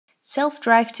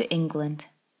Self-drive to England.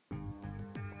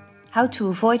 How to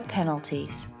avoid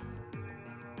penalties.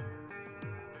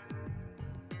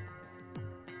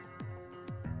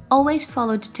 Always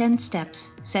follow the 10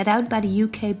 steps set out by the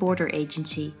UK Border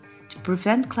Agency to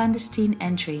prevent clandestine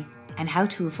entry and how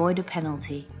to avoid a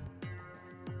penalty.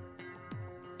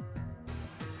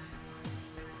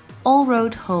 All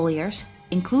road hauliers,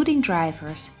 including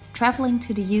drivers, travelling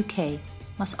to the UK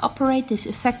must operate this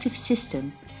effective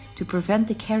system to prevent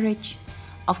the carriage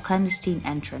of clandestine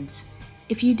entrants.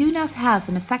 If you do not have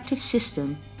an effective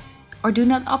system or do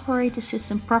not operate the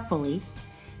system properly,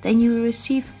 then you will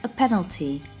receive a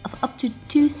penalty of up to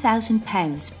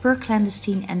 £2,000 per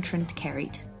clandestine entrant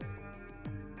carried.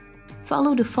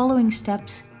 Follow the following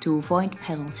steps to avoid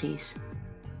penalties.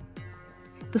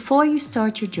 Before you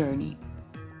start your journey.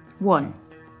 1.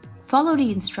 Follow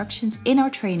the instructions in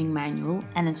our training manual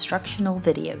and instructional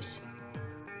videos.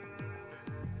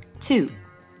 2.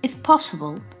 If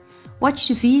possible, watch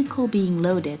the vehicle being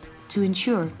loaded to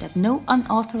ensure that no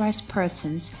unauthorized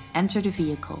persons enter the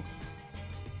vehicle.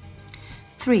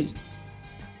 3.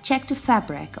 Check the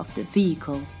fabric of the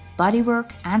vehicle,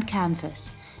 bodywork and canvas,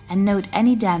 and note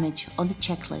any damage on the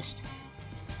checklist.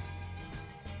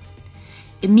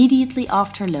 Immediately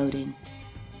after loading.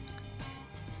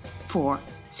 4.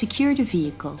 Secure the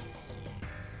vehicle.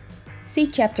 See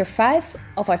Chapter 5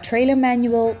 of our trailer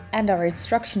manual and our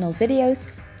instructional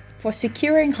videos for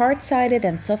securing hard-sided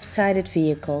and soft-sided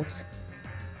vehicles.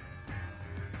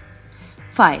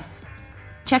 5.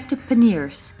 Check the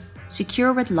panniers.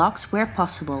 Secure with locks where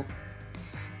possible.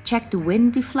 Check the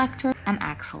wind deflector and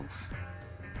axles.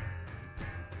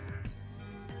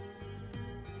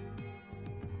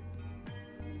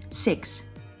 6.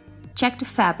 Check the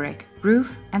fabric,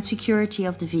 roof and security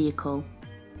of the vehicle.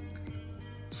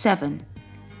 7.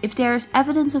 If there is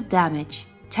evidence of damage,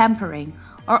 tampering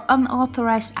or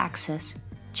unauthorized access,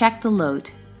 check the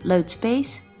load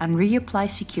space and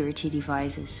reapply security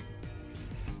devices.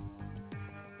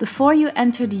 Before you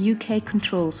enter the UK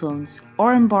control zones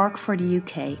or embark for the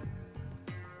UK.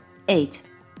 8.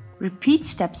 Repeat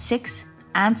steps 6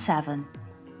 and 7.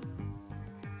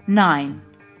 9.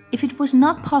 If it was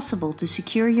not possible to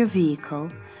secure your vehicle,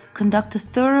 conduct a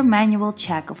thorough manual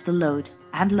check of the load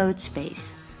and load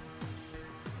space.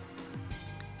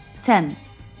 10.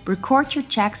 Record your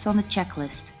checks on the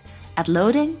checklist, at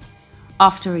loading,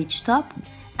 after each stop,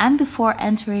 and before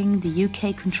entering the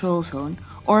UK control zone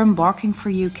or embarking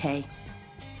for UK.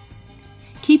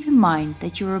 Keep in mind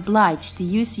that you are obliged to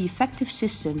use the effective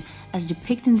system as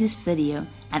depicted in this video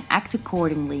and act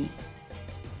accordingly.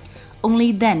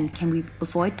 Only then can we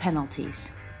avoid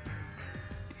penalties.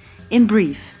 In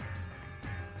brief,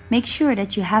 make sure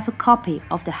that you have a copy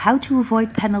of the How to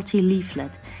Avoid Penalty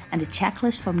leaflet and the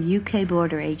checklist from the UK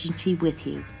Border Agency with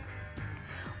you.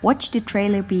 Watch the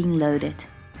trailer being loaded.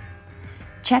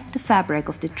 Check the fabric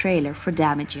of the trailer for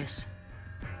damages.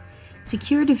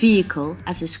 Secure the vehicle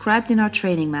as described in our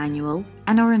training manual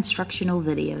and our instructional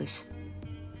videos.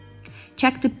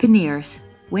 Check the panniers,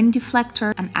 wind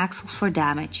deflector and axles for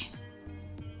damage.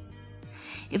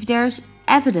 If there is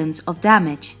evidence of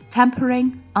damage,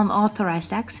 tampering,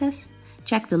 unauthorized access,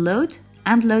 check the load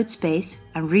and load space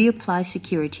and reapply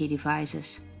security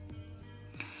devices.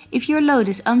 If your load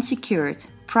is unsecured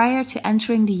prior to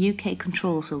entering the UK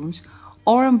control zones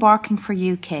or embarking for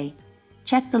UK,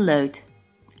 check the load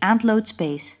and load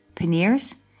space,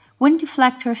 panniers, wind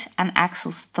deflectors and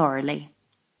axles thoroughly.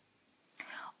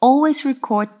 Always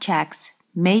record checks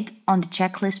made on the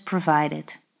checklist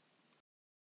provided.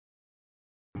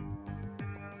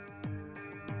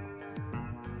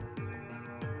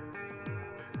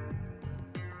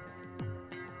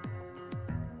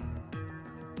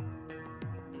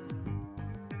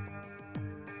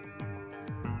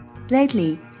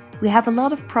 Lately, we have a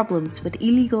lot of problems with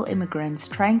illegal immigrants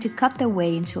trying to cut their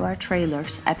way into our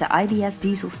trailers at the IDS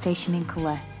diesel station in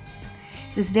Calais.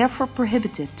 It is therefore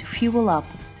prohibited to fuel up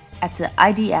at the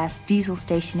IDS diesel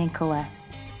station in Calais.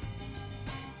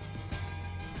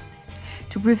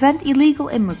 To prevent illegal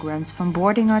immigrants from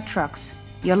boarding our trucks,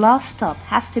 your last stop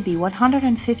has to be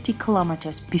 150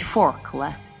 kilometers before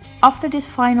Calais. After this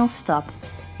final stop,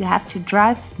 you have to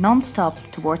drive non-stop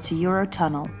towards the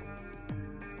Eurotunnel.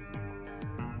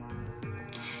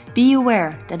 Be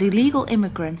aware that illegal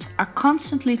immigrants are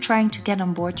constantly trying to get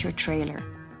on board your trailer.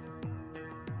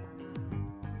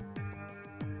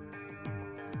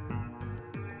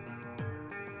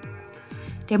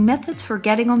 Their methods for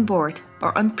getting on board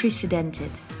are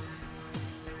unprecedented.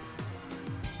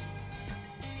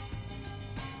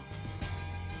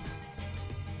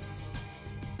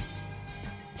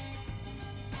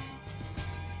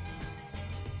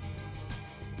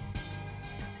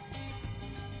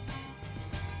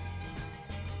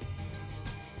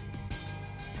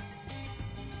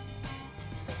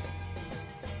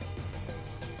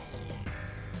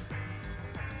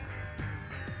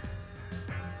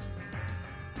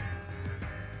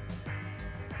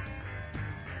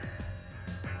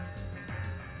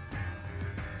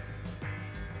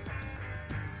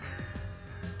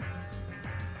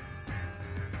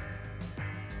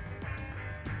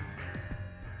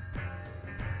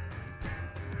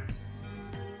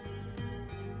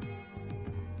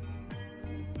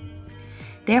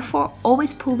 Therefore,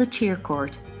 always pull the tear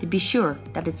cord to be sure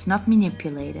that it's not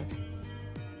manipulated.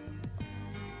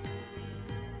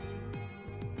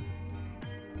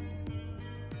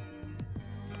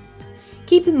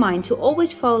 Keep in mind to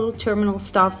always follow terminal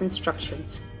staff's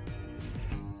instructions.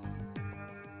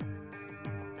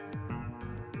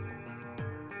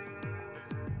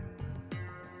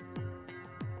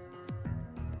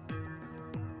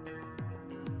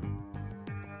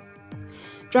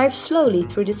 Drive slowly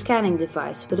through the scanning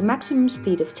device with a maximum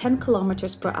speed of 10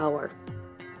 km per hour.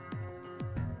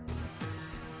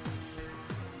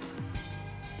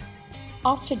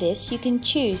 After this, you can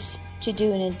choose to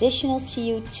do an additional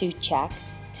CO2 check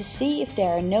to see if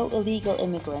there are no illegal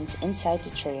immigrants inside the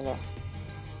trailer.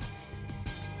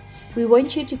 We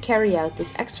want you to carry out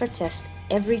this extra test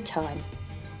every time.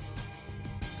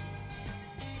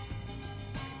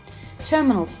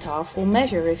 Terminal staff will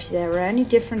measure if there are any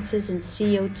differences in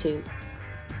CO2.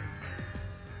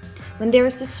 When there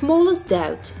is the smallest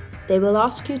doubt, they will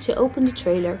ask you to open the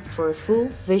trailer for a full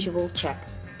visual check.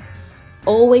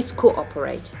 Always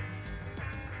cooperate.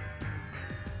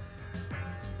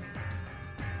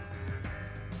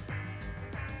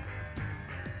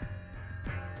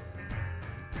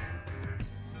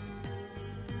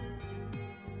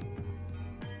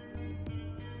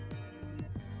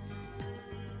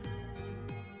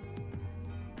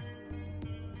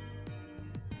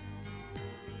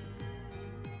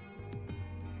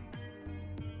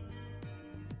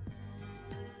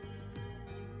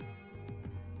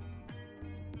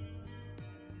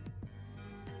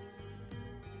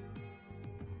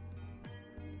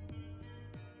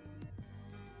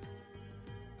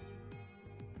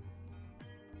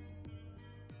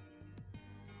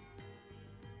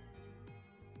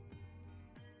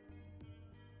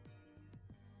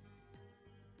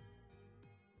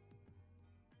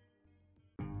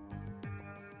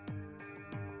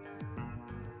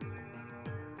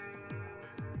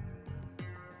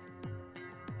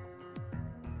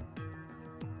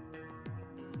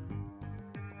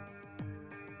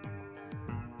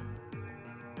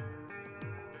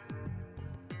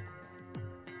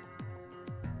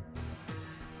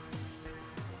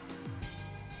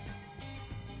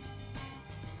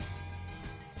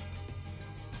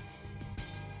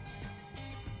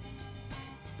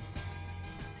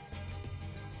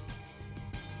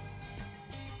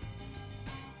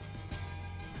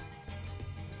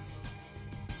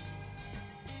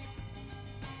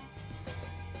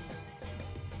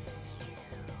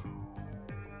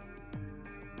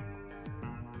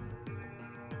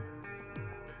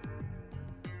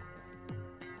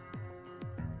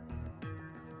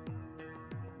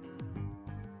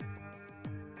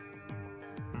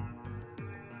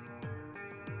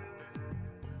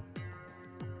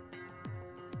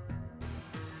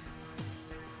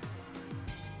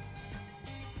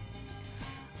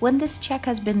 When this check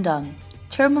has been done,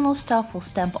 terminal staff will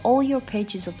stamp all your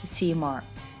pages of the CMR,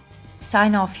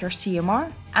 sign off your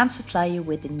CMR and supply you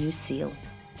with a new seal.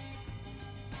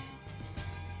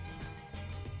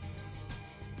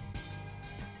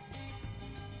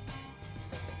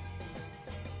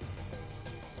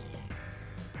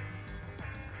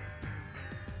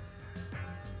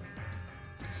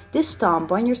 This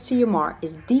stamp on your CMR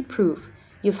is the proof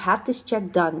you've had this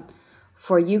check done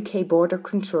for UK border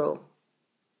control.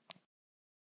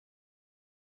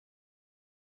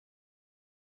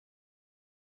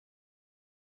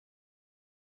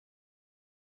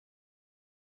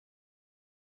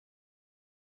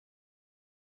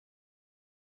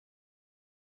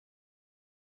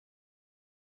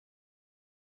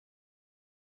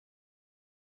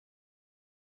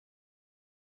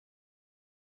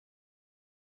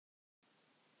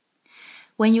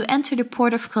 When you enter the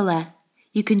port of Calais,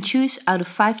 you can choose out of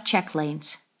 5 check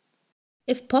lanes.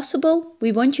 If possible,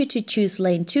 we want you to choose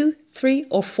lane 2, 3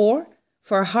 or 4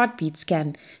 for a heartbeat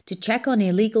scan to check on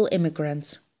illegal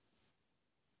immigrants.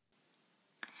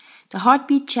 The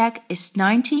heartbeat check is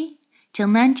 90 till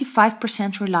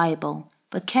 95% reliable,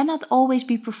 but cannot always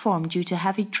be performed due to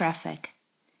heavy traffic.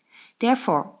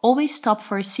 Therefore, always stop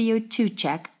for a CO2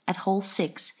 check at hole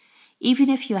 6, even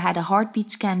if you had a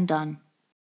heartbeat scan done.